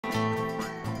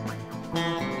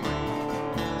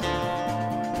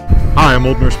Hi, I'm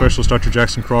Old Norse Specialist Dr.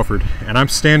 Jackson Crawford, and I'm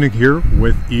standing here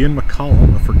with Ian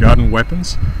McCallum of Forgotten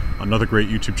Weapons, another great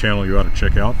YouTube channel you ought to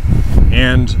check out.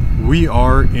 And we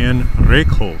are in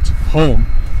Reykholt, home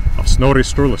of Snorri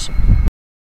Sturluson.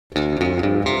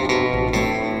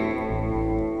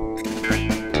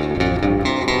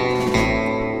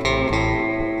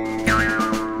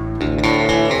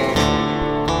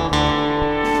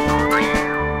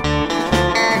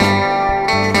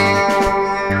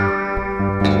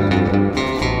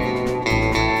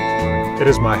 It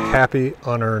is my happy,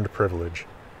 unearned privilege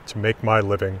to make my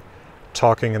living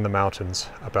talking in the mountains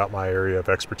about my area of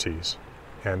expertise.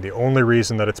 And the only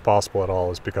reason that it's possible at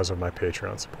all is because of my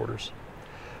Patreon supporters.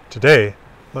 Today,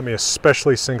 let me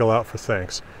especially single out for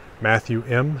thanks Matthew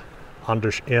M.,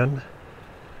 Anders N.,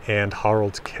 and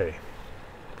Harold K.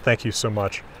 Thank you so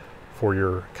much for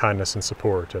your kindness and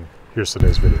support, and here's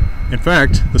today's video. In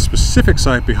fact, the specific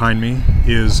site behind me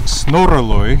is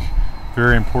Snorri,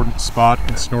 very important spot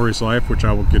in Snorri's life, which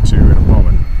I will get to in a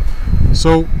moment.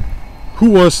 So, who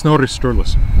was Snorri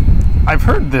Sturluson? I've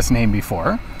heard this name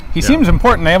before. He seems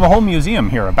important. They have a whole museum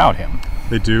here about him.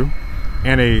 They do,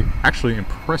 and a actually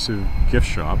impressive gift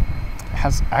shop. It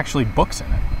has actually books in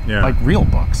it, Yeah. like real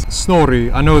books.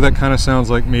 Snorri, I know that kind of sounds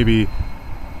like maybe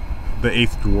the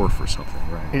eighth dwarf or something,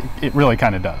 right? It really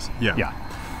kind of does. Yeah.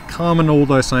 Common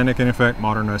Old Icelandic, and in fact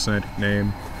modern Icelandic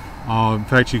name. In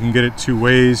fact, you can get it two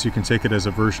ways. You can take it as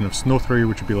a version of Snorri,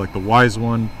 which would be like the wise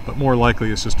one, but more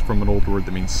likely it's just from an old word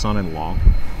that means son-in-law.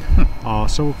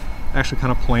 So actually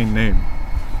kind of plain name.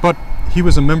 But he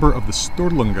was a member of the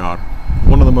Sturlungar,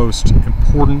 one of the most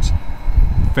important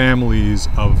families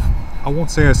of, I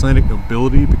won't say Icelandic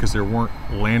nobility because there weren't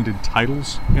landed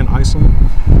titles in Iceland,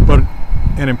 but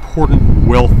an important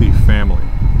wealthy family.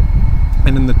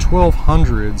 And in the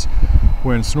 1200s,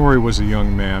 when Snorri was a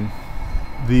young man,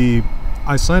 the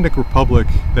Icelandic Republic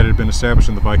that had been established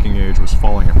in the Viking Age was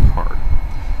falling apart.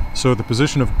 So the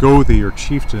position of Goði, or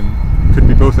chieftain, could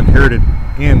be both inherited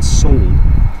and sold.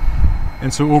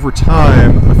 And so over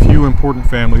time, a few important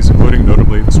families, including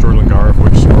notably the Sturlungar, of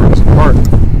which Snorri was a part,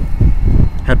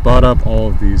 had bought up all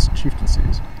of these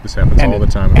chieftaincies. This happens all the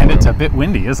time. And it's a bit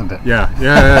windy, isn't it?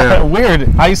 Yeah.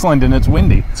 Weird, Iceland and it's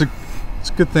windy. It's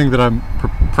a good thing that I'm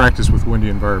practiced with windy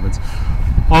environments.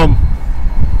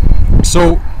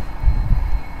 So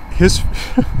his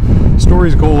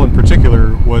Snorri's goal in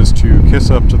particular was to kiss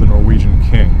up to the Norwegian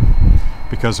king,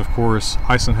 because of course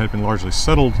Iceland had been largely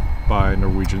settled by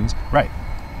Norwegians. Right.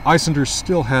 Icelanders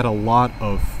still had a lot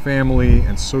of family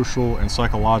and social and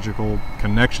psychological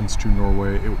connections to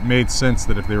Norway. It made sense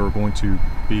that if they were going to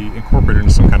be incorporated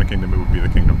into some kind of kingdom, it would be the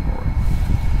Kingdom of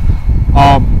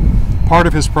Norway. Part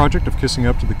of his project of kissing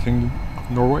up to the Kingdom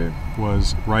of Norway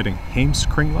was writing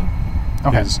Heimskringla,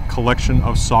 his collection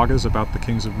of sagas about the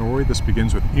kings of Norway. This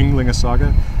begins with Ynglinga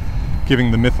Saga,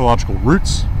 giving the mythological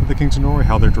roots of the kings of Norway,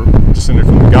 how they're descended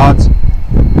from the gods,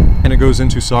 and it goes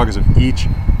into sagas of each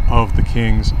of the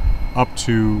kings up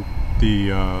to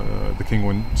the king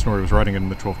when Snorri was writing it in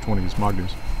the 1220s,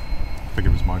 Magnus. I think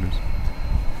it was Magnus.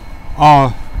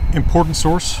 Important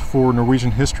source for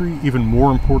Norwegian history, even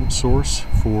more important source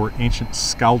for ancient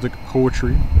skaldic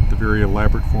poetry, the very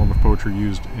elaborate form of poetry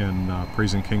used in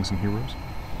praising kings and heroes.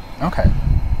 Okay.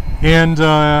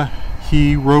 And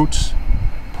he wrote,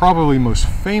 probably most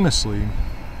famously,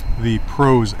 the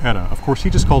prose Edda. Of course, he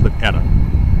just called it Edda.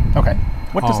 Okay.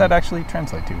 What does that actually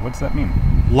translate to? What does that mean?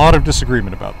 A lot of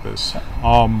disagreement about this.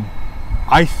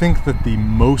 I think that the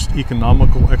most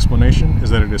economical explanation is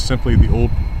that it is simply the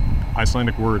old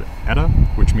Icelandic word Edda,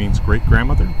 which means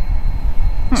great-grandmother.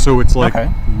 So it's like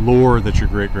lore that your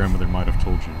great-grandmother might have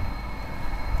told you.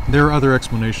 There are other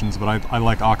explanations, but I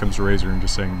like Occam's razor and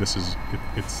just saying this is,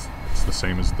 it's the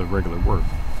same as the regular word.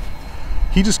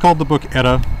 He just called the book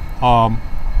Edda.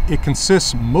 It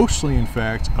consists mostly, in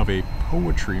fact, of a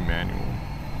poetry manual.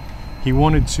 He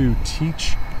wanted to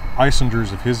teach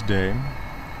Icelanders of his day,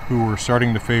 who were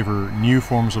starting to favor new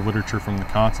forms of literature from the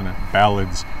continent,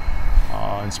 ballads,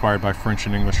 inspired by French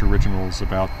and English originals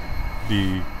about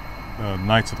the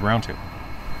Knights of the Round Table.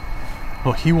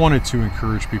 Well, he wanted to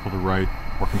encourage people to write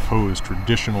or compose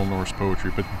traditional Norse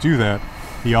poetry, but to do that,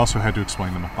 he also had to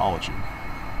explain the mythology.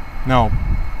 Now,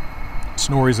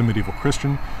 Snorri's a medieval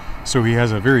Christian, so he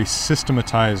has a very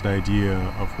systematized idea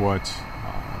of what,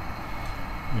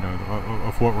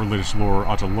 of what religious lore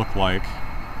ought to look like.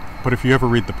 But if you ever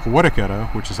read the Poetic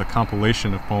Edda, which is a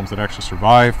compilation of poems that actually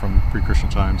survive from pre-Christian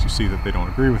times, you see that they don't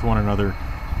agree with one another.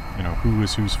 You know, who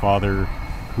is whose father,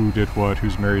 who did what,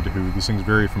 who's married to who. These things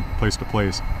vary from place to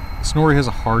place. Snorri has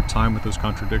a hard time with those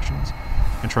contradictions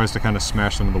and tries to kind of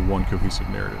smash them into one cohesive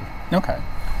narrative. Okay.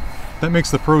 That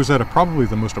makes the Prose Edda probably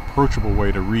the most approachable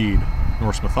way to read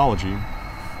Norse mythology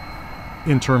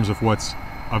in terms of what's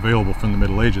available from the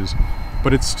Middle Ages,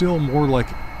 but it's still more like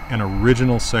an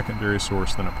original secondary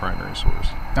source than a primary source.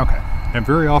 Okay. And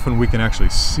very often we can actually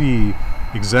see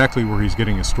exactly where he's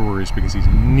getting his stories because he's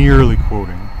nearly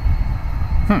quoting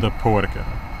the Poetic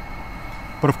Edda.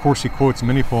 But of course he quotes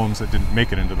many poems that didn't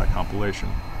make it into that compilation.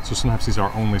 So sometimes he's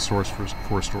our only source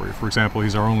for a story. For example,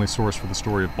 he's our only source for the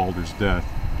story of Baldur's death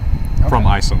from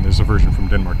Iceland. There's a version from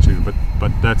Denmark too,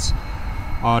 but that's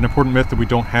an important myth that we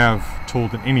don't have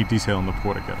told in any detail in the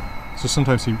Poetic Edda. So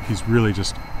sometimes he's really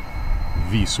just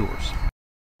the source.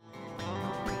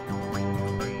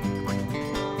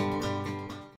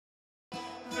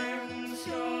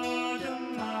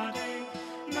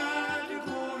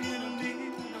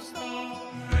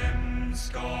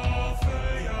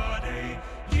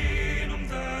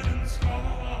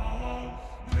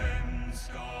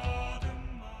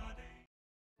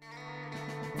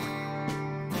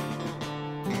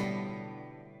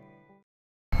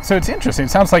 So it's interesting. It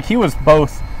sounds like he was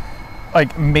both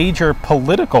like major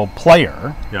political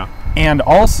player, Yeah. and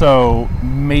also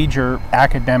major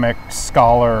academic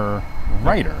scholar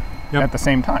writer Yep. at the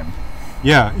same time.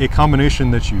 Yeah, a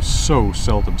combination that you so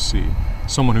seldom see.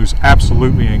 Someone who's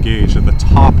absolutely engaged at the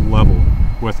top level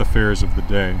with affairs of the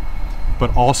day,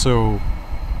 but also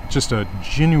just a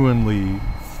genuinely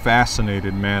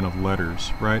fascinated man of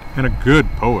letters, right? And a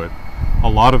good poet. A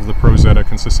lot of the Prose Edda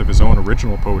consists of his own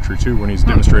original poetry too, when he's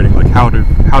demonstrating like how to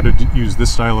use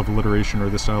this style of alliteration or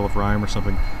this style of rhyme or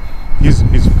something. He's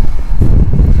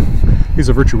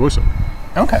a virtuoso.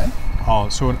 Okay.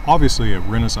 So obviously a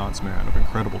Renaissance man of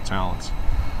incredible talents.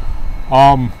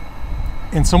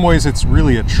 In some ways, it's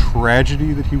really a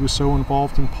tragedy that he was so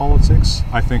involved in politics.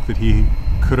 I think that he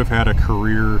could have had a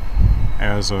career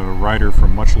as a writer for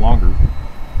much longer,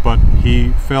 but he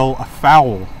fell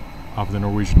afoul of the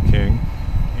Norwegian king,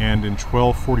 and in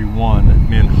 1241,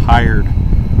 men hired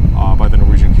by the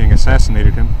Norwegian king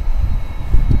assassinated him,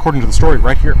 according to the story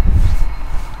right here.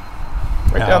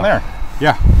 Right down there.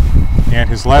 Yeah. And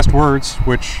his last words,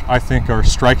 which I think are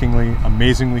strikingly,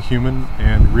 amazingly human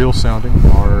and real sounding,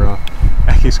 are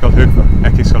Ekki skal hugva,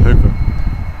 Ekki skal hugva.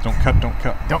 Don't cut, don't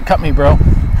cut. Don't cut me, bro.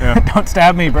 Yeah. Don't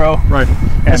stab me, bro. Right.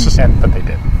 But they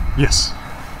did. Yes.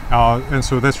 And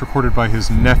so that's recorded by his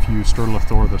nephew,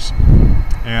 Sturluson.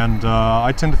 And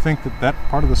I tend to think that that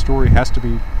part of the story has to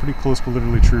be pretty close to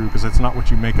literally true, because it's not what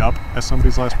you make up as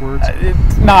somebody's last words.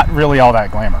 It's not really all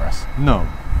that glamorous. No.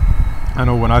 I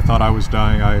know when I thought I was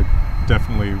dying, I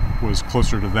definitely was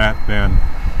closer to that than,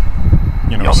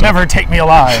 You'll never take me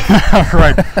alive.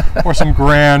 Right. Or some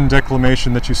grand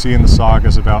declamation that you see in the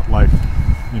sagas about, like,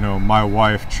 my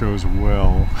wife chose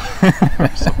well,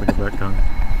 something of that kind.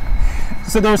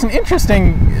 So there was an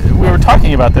interesting, we were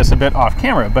talking about this a bit off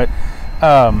camera, but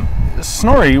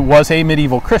Snorri was a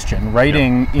medieval Christian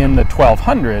writing in the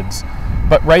 1200s,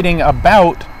 but writing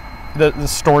about the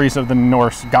stories of the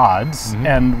Norse gods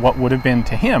and what would have been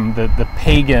to him the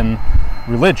pagan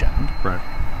religion. Right.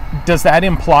 Does that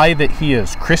imply that he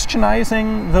is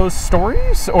Christianizing those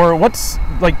stories? Or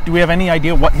do we have any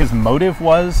idea what his motive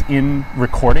was in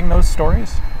recording those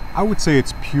stories? I would say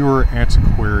it's pure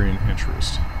antiquarian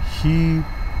interest.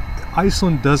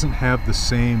 Iceland doesn't have the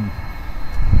same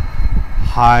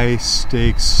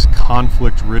high-stakes,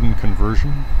 conflict-ridden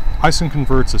conversion. Iceland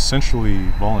converts essentially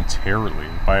voluntarily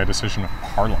by a decision of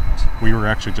Parliament. We were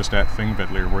actually just at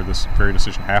Thingvellir where this very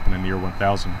decision happened in the year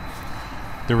 1000.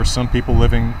 There were some people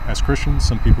living as Christians,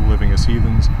 some people living as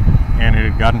heathens, and it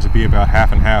had gotten to be about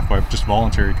half and half by just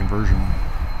voluntary conversion.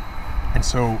 And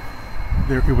so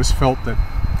it was felt that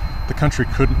the country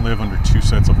couldn't live under two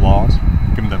sets of laws,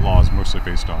 given that law is mostly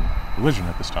based on religion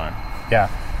at this time. Yeah.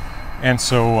 And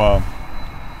so,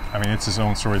 it's his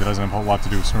own story that doesn't have a whole lot to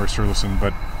do with Snorri Sturluson,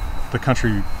 but the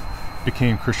country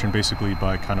became Christian basically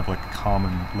by kind of like a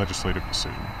common legislative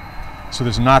decision. So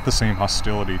there's not the same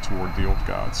hostility toward the old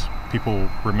gods. People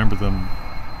remember them,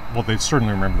 well, they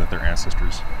certainly remember that their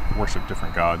ancestors worshiped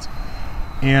different gods.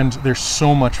 And there's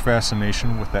so much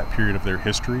fascination with that period of their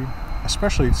history,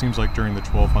 especially it seems like during the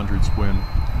 1200s when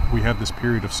we have this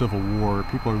period of civil war.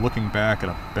 People are looking back at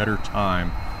a better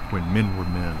time when men were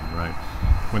men, right?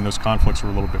 When those conflicts were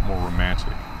a little bit more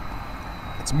romantic.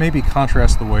 It's maybe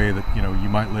contrast the way that, you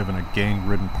might live in a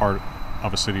gang-ridden part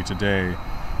of a city today,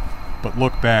 but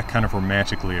look back kind of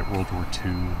romantically at World War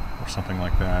II or something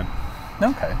like that.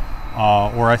 Okay.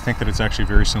 Or I think that it's actually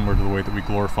very similar to the way that we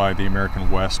glorify the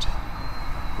American West,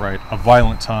 right? A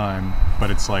violent time, but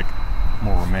it's like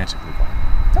more romantically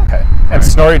violent. Okay. And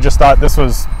Snorri just thought this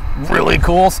was really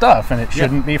cool stuff, and it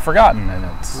shouldn't be forgotten. And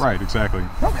it's Right, exactly.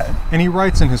 okay. And he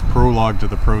writes in his prologue to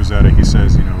the Prose Edda, he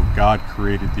says, God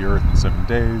created the earth in 7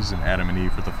 days, and Adam and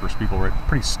Eve were the first people, right?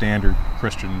 Pretty standard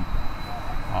Christian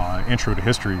intro to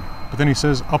history. But then he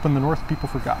says, up in the north, people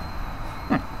forgot.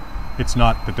 It's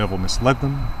not the devil misled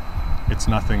them. It's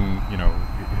nothing, he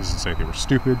doesn't say they were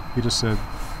stupid. He just said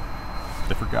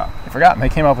they forgot. They forgot, and they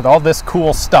came up with all this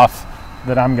cool stuff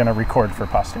that I'm going to record for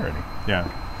posterity. Yeah.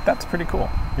 That's pretty cool.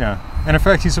 Yeah. And in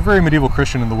fact, he's a very medieval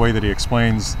Christian in the way that he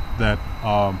explains that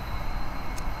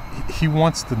he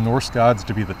wants the Norse gods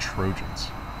to be the Trojans.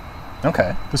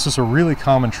 Okay. This is a really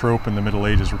common trope in the Middle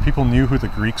Ages where people knew who the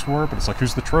Greeks were, but it's like,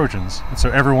 who's the Trojans? And so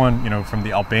everyone, from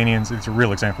the Albanians, these are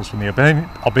real examples, from the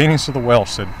Albanians to the Welsh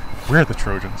said, we're the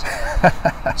Trojans.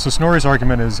 So Snorri's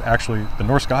argument is actually the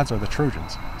Norse gods are the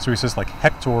Trojans. So he says, like,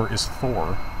 Hector is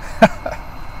Thor.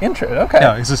 Okay.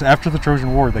 Yeah, he says after the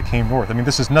Trojan War, they came north. I mean,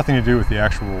 this has nothing to do with the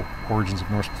actual origins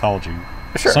of Norse mythology.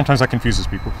 Sure. Sometimes that confuses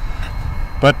people.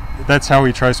 But that's how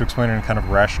he tries to explain it and kind of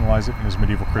rationalize it in his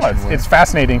medieval Christian way. It's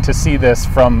fascinating to see this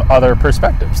from other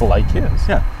perspectives, like his.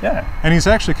 Yeah. Yeah. And he's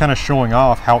actually kind of showing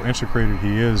off how integrated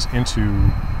he is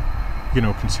into,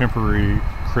 contemporary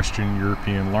Christian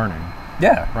European learning.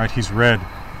 Yeah. Right? He's read,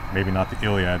 maybe not the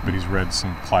Iliad, but he's read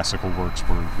some classical works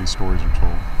where these stories are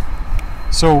told.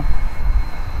 So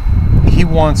he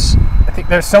wants... I think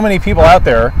there's so many people out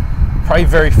there, probably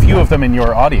very few of them in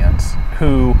your audience,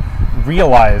 who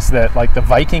realize that like the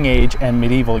Viking Age and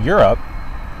medieval Europe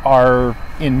are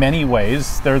in many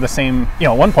ways, they're the same,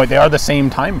 at one point they are the same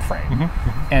time frame.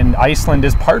 And Iceland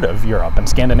is part of Europe and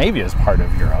Scandinavia is part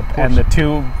of Europe, and the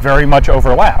two very much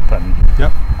overlap. And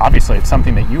obviously it's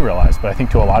something that you realize, but I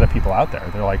think to a lot of people out there,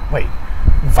 they're like, wait,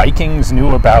 Vikings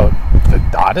knew about the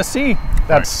Odyssey?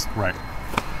 That's right.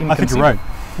 I think you're right.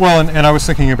 Well, and I was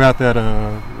thinking about that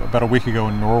about a week ago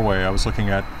in Norway. I was looking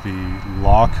at the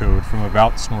law code from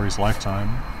about Snorri's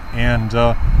lifetime, and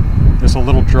there's a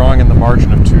little drawing in the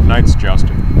margin of two knights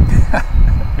jousting.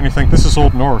 And you think, this is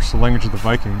Old Norse, the language of the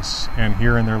Vikings, and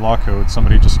here in their law code,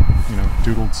 somebody just,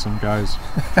 doodled some guys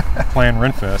playing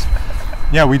Renfest.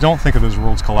 Yeah, we don't think of those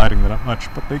worlds colliding that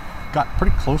much, but they got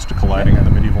pretty close to colliding in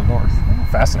the medieval North.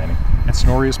 Fascinating. And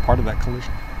Snorri is part of that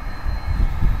collision.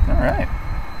 All right.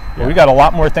 Well, we got a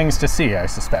lot more things to see, I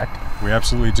suspect. We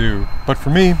absolutely do. But for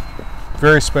me,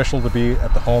 very special to be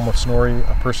at the home of Snorri,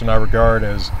 a person I regard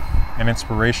as an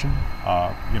inspiration.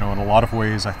 In a lot of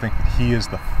ways, I think that he is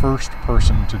the first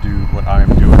person to do what I am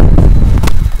doing.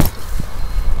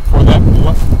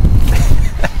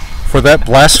 For that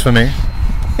blasphemy.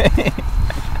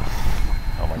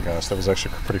 Oh my gosh, that was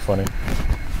actually pretty funny.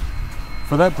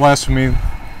 For that blasphemy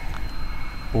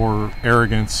or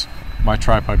arrogance, my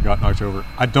tripod got knocked over.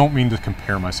 I don't mean to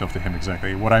compare myself to him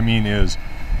exactly. What I mean is,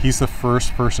 he's the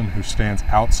first person who stands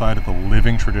outside of the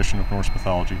living tradition of Norse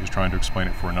mythology who's trying to explain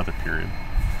it for another period.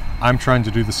 I'm trying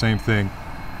to do the same thing.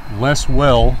 Less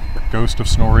well, Ghost of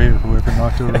Snorri, or whoever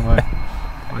knocked over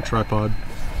my tripod.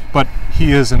 But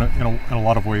he is, in a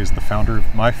lot of ways, the founder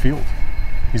of my field.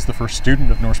 He's the first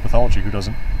student of Norse mythology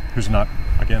who's not,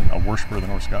 again, a worshiper of the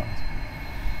Norse gods.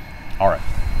 All right.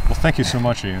 Well, thank you so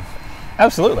much, Ian.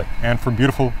 Absolutely. And from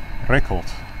beautiful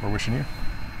Reykholt, we're wishing you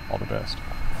all the best.